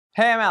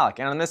Hey, I'm Alec,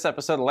 and on this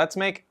episode of Let's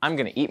Make, I'm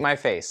gonna eat my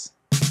face.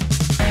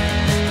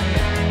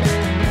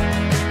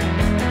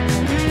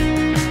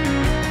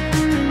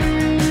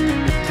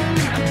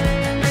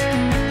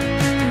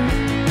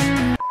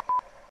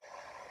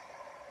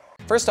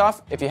 First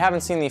off, if you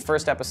haven't seen the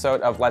first episode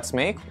of Let's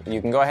Make,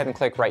 you can go ahead and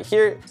click right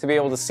here to be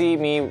able to see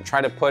me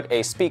try to put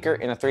a speaker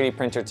in a 3D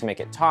printer to make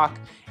it talk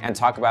and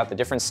talk about the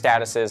different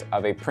statuses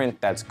of a print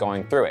that's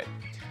going through it.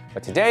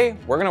 But today,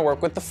 we're gonna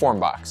work with the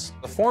FormBox.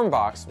 The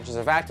FormBox, which is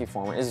a vacuum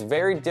former, is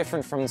very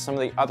different from some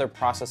of the other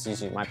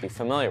processes you might be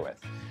familiar with.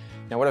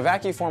 Now, what a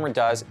vacuum former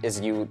does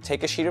is you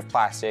take a sheet of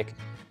plastic,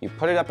 you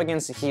put it up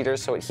against the heater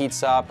so it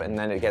heats up and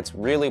then it gets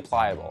really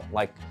pliable,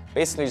 like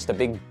basically just a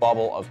big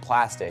bubble of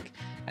plastic,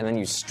 and then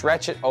you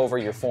stretch it over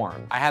your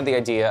form. I had the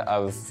idea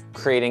of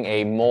creating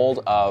a mold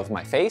of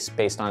my face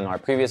based on our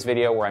previous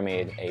video where I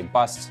made a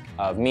bust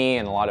of me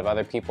and a lot of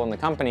other people in the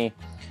company,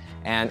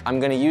 and I'm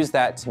gonna use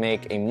that to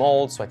make a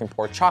mold so I can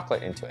pour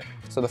chocolate into it.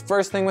 So the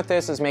first thing with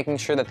this is making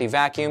sure that the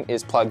vacuum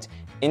is plugged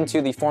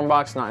into the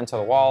FormBox, not into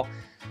the wall.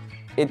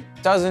 It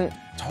doesn't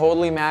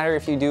totally matter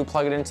if you do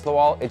plug it into the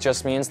wall. It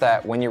just means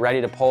that when you're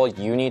ready to pull,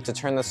 you need to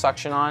turn the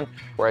suction on.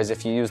 Whereas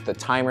if you use the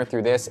timer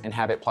through this and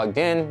have it plugged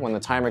in, when the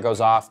timer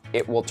goes off,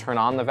 it will turn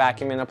on the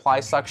vacuum and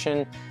apply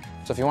suction.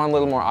 So if you want a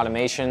little more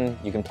automation,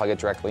 you can plug it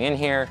directly in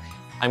here.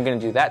 I'm gonna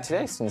do that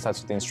today since that's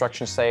what the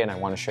instructions say and I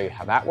wanna show you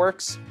how that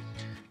works.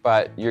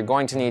 But you're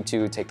going to need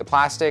to take the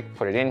plastic,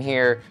 put it in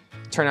here,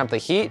 turn up the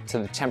heat to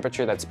the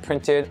temperature that's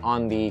printed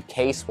on the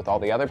case with all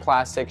the other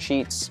plastic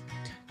sheets,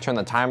 turn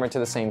the timer to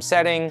the same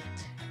setting,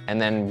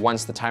 and then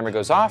once the timer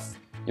goes off,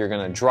 you're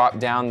gonna drop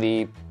down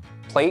the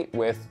plate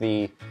with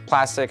the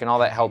plastic and all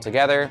that held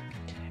together,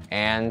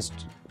 and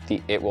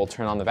it will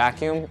turn on the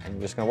vacuum, and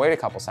you're just gonna wait a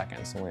couple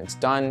seconds, and when it's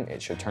done, it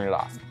should turn it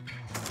off.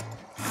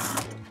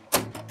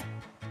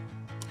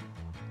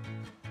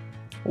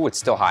 Ooh, it's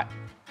still hot.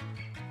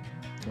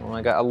 Well,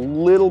 I got a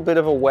little bit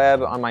of a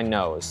web on my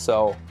nose,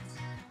 so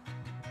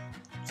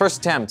first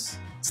attempt,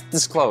 it's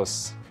this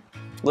close,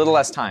 a little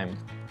less time.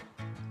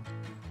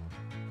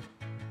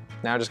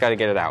 Now I just gotta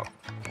get it out.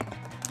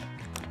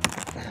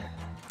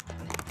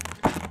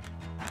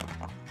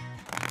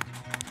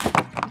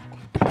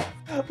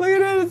 Look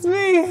at it, it's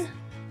me!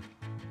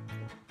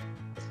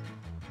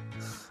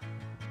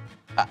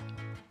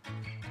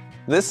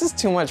 This is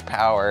too much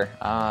power.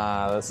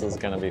 This is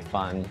gonna be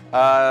fun.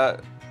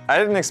 I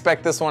didn't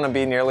expect this one to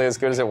be nearly as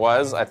good as it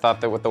was. I thought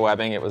that with the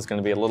webbing it was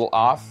gonna be a little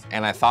off,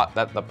 and I thought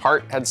that the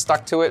part had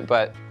stuck to it,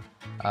 but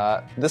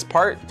this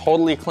part,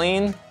 totally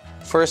clean,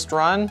 first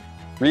run.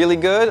 Really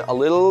good, a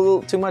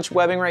little too much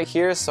webbing right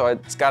here, so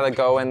it's gotta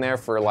go in there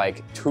for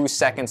like 2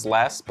 seconds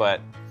less,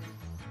 but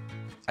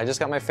I just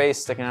got my face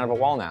sticking out of a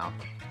wall now.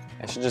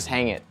 I should just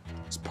hang it,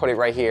 just put it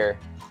right here,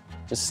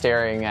 just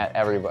staring at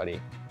everybody.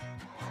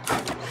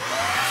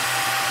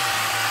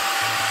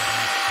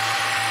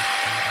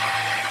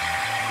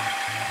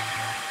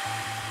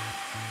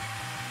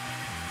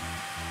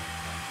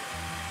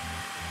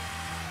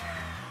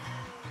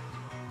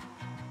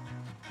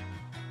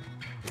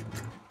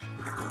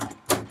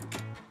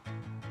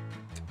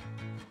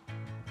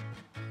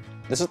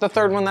 This is the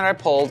third one that I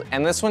pulled,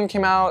 and this one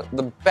came out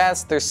the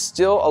best. There's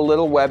still a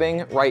little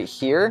webbing right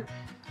here.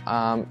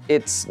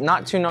 It's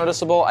not too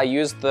noticeable. I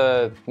used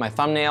my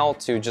thumbnail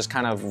to just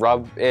kind of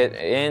rub it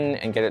in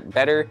and get it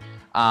better.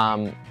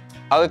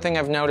 Other thing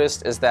I've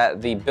noticed is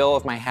that the bill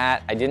of my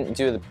hat, I didn't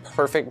do the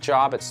perfect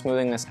job at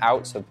smoothing this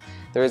out, so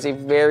there is a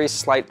very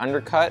slight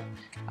undercut,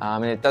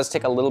 and it does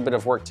take a little bit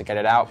of work to get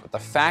it out, but the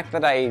fact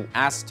that I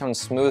acetone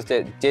smoothed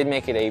it did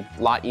make it a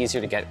lot easier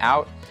to get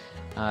out.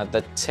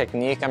 The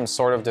technique I'm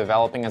sort of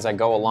developing as I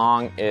go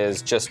along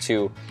is just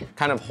to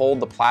kind of hold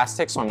the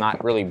plastic so I'm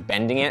not really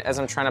bending it as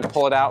I'm trying to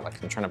pull it out,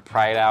 like I'm trying to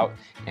pry it out,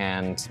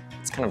 and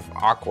it's kind of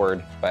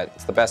awkward, but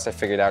it's the best I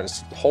figured out is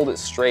to hold it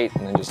straight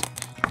and then just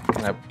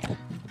kind of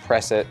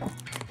press it.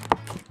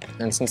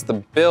 And since the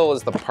bill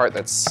is the part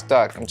that's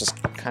stuck, I'm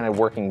just kind of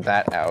working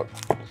that out.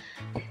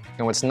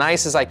 And what's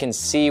nice is I can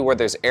see where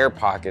there's air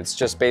pockets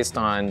just based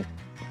on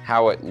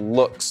how it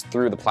looks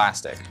through the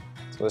plastic.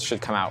 So this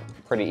should come out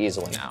pretty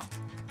easily now.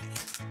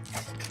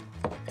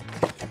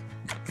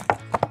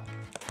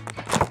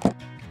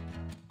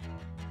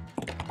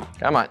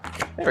 Come on,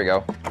 there we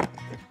go.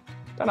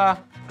 Ta-da!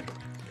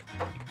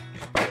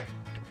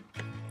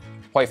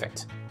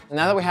 Perfect.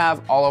 Now that we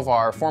have all of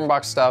our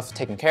FormBox stuff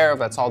taken care of,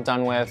 that's all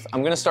done with,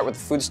 I'm gonna start with the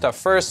food stuff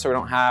first so we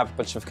don't have a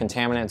bunch of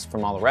contaminants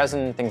from all the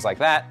resin, things like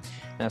that.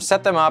 And I've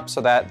set them up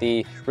so that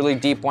the really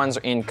deep ones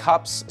are in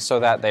cups so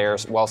that they're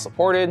well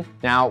supported.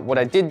 Now, what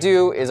I did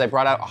do is I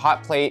brought out a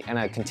hot plate and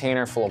a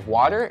container full of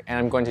water, and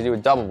I'm going to do a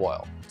double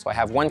boil. So I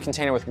have one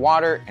container with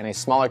water and a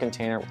smaller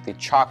container with the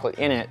chocolate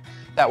in it.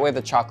 That way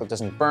the chocolate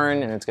doesn't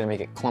burn and it's gonna make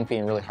it clumpy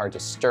and really hard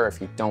to stir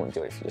if you don't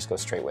do it, if you just go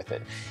straight with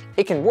it.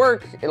 It can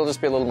work, it'll just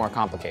be a little more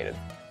complicated.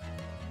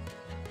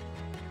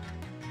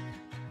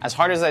 As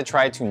hard as I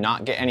tried to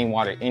not get any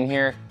water in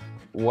here,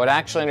 what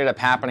actually ended up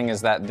happening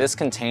is that this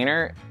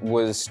container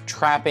was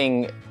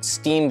trapping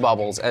steam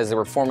bubbles as they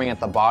were forming at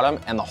the bottom,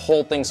 and the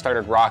whole thing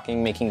started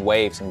rocking, making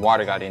waves, and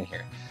water got in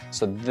here.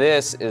 So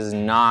this is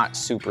not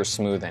super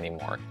smooth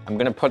anymore. I'm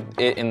gonna put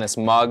it in this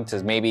mug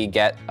to maybe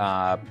get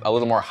a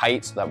little more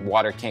height so that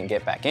water can't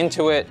get back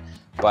into it,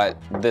 but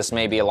this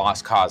may be a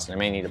lost cause and I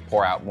may need to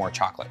pour out more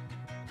chocolate.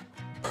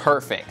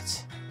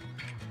 Perfect.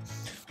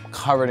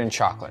 Covered in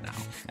chocolate now.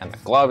 And the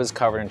glove is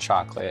covered in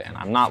chocolate, and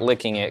I'm not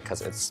licking it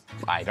because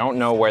I don't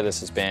know where this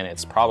has been.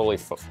 It's probably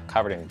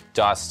covered in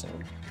dust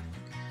and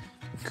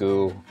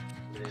goo.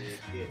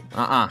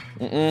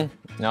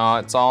 No,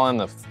 it's all in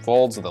the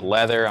folds of the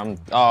leather.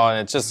 Oh, and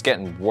it's just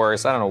getting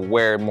worse. I don't know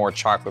where more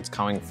chocolate's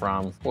coming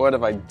from. What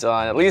have I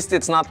done? At least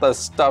it's not the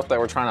stuff that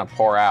we're trying to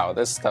pour out.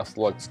 This stuff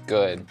looks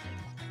good.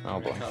 Oh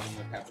boy.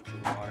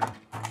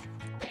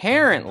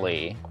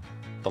 Apparently,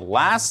 the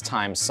last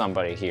time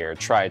somebody here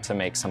tried to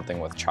make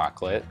something with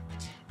chocolate,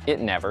 it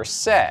never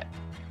set.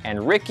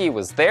 And Ricky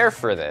was there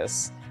for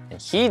this,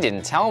 and he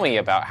didn't tell me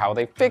about how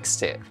they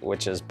fixed it,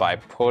 which is by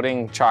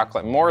putting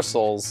chocolate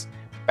morsels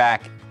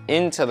back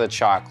into the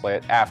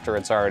chocolate after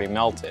it's already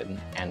melted.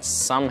 And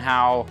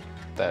somehow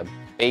the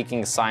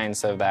baking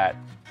science of that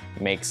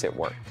makes it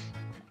work.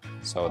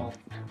 So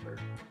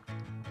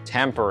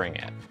tempering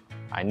it.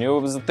 I knew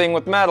it was a thing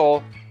with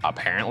metal.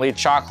 Apparently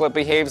chocolate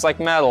behaves like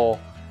metal,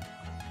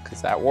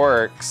 because that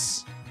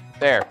works.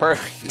 There,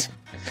 perfect.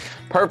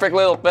 Perfect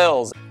little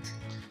fills.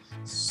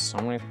 So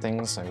many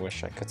things I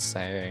wish I could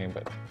say,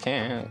 but I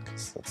can't,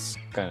 because it's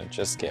gonna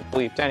just get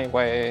bleeped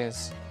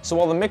anyways. So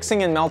while the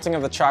mixing and melting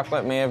of the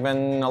chocolate may have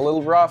been a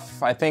little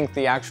rough, I think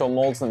the actual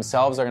molds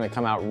themselves are gonna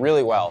come out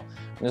really well.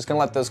 I'm just gonna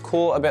let those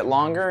cool a bit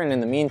longer, and in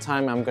the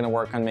meantime, I'm gonna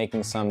work on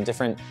making some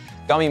different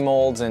gummy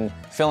molds and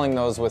filling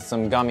those with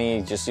some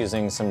gummy, just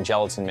using some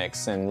gelatin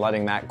mix and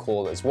letting that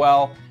cool as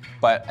well.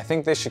 But I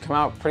think they should come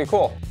out pretty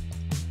cool.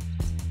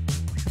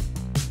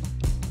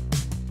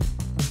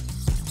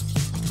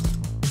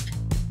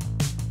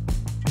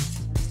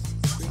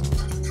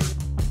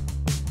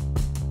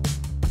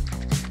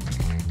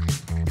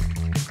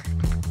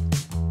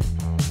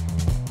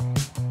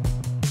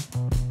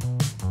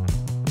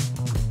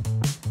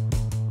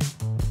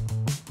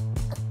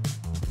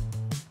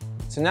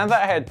 So now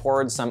that I had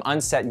poured some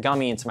unset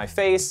gummy into my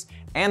face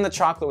and the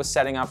chocolate was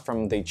setting up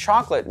from the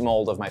chocolate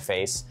mold of my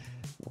face,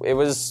 it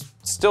was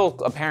still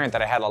apparent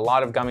that I had a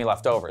lot of gummy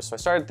left over. So I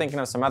started thinking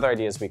of some other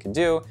ideas we could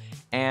do,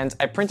 and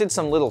I printed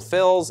some little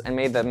fills and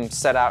made them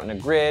set out in a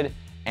grid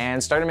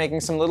and started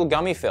making some little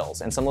gummy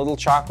fills and some little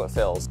chocolate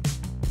fills.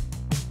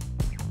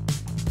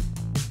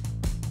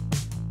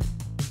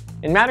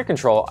 In Matter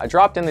Control, I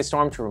dropped in the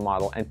Stormtrooper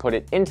model and put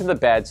it into the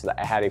bed so that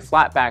I had a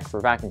flat back for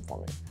vacuum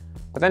forming.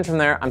 But then from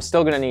there, I'm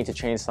still gonna need to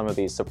change some of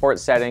these support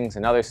settings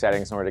and other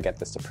settings in order to get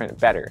this to print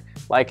better,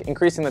 like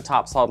increasing the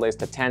top solid lace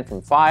to 10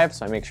 from 5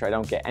 so I make sure I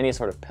don't get any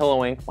sort of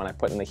pillowing when I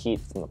put in the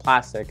heat from the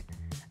plastic.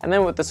 And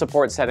then with the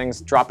support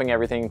settings, dropping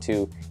everything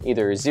to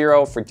either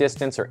 0 for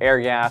distance or air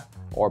gap,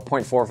 or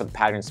 0.4 for the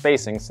pattern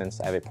spacing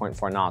since I have a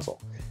 0.4 nozzle.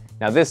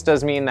 Now this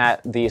does mean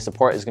that the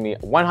support is gonna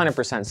be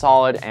 100%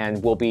 solid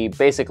and will be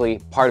basically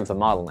part of the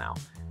model now.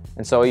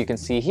 And so you can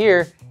see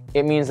here,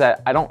 it means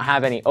that I don't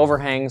have any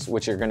overhangs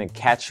which are gonna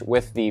catch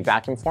with the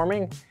vacuum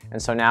forming. And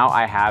so now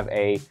I have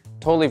a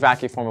totally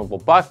vacuum formable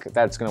buck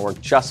that's gonna work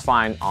just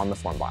fine on the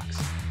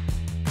FormBox.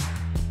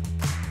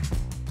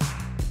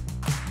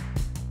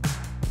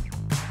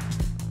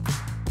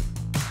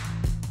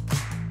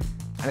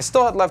 And I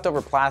still had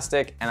leftover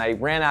plastic and I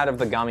ran out of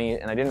the gummy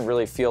and I didn't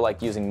really feel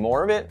like using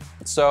more of it.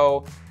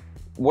 So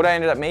what I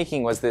ended up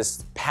making was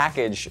this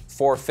package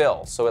for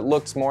fill. So it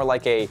looks more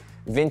like a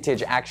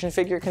vintage action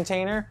figure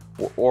container,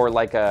 or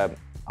like a,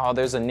 oh,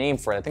 there's a name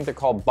for it. I think they're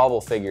called bubble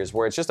figures,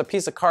 where it's just a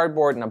piece of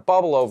cardboard and a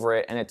bubble over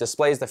it, and it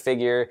displays the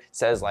figure,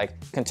 says like,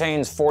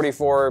 contains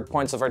 44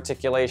 points of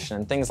articulation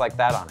and things like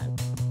that on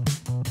it.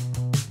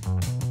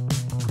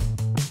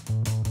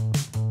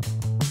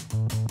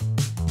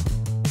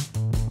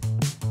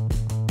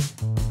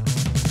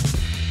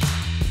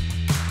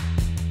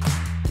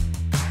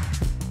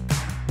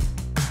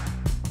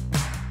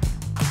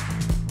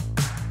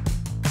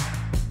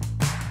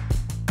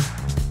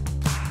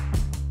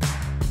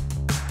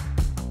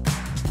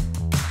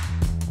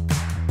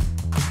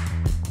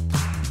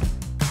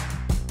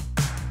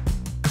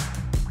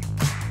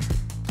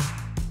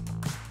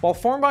 While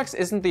FormBox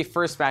isn't the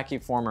first vacuum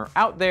former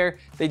out there,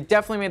 they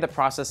definitely made the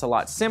process a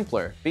lot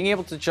simpler, being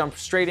able to jump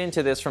straight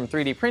into this from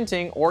 3D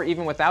printing or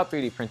even without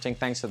 3D printing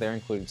thanks to their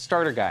included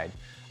starter guide.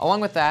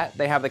 Along with that,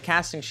 they have the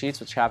casting sheets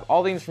which have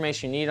all the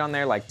information you need on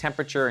there like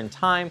temperature and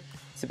time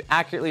to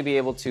accurately be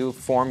able to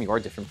form your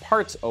different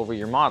parts over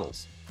your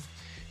models.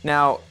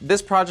 Now,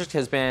 this project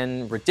has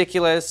been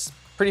ridiculous,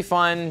 pretty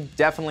fun,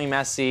 definitely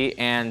messy,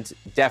 and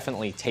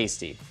definitely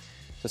tasty.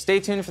 So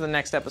stay tuned for the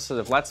next episode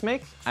of Let's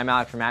Make. I'm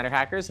Alec from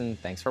MatterHackers, and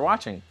thanks for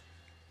watching.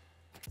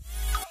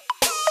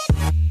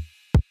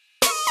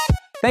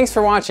 Thanks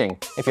for watching.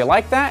 If you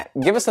like that,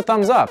 give us a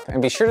thumbs up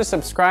and be sure to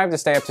subscribe to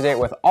stay up to date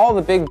with all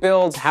the big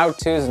builds,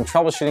 how-tos, and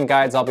troubleshooting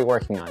guides I'll be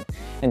working on.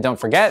 And don't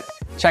forget,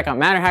 check out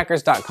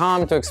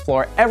MatterHackers.com to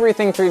explore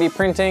everything 3D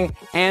printing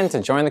and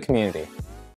to join the community.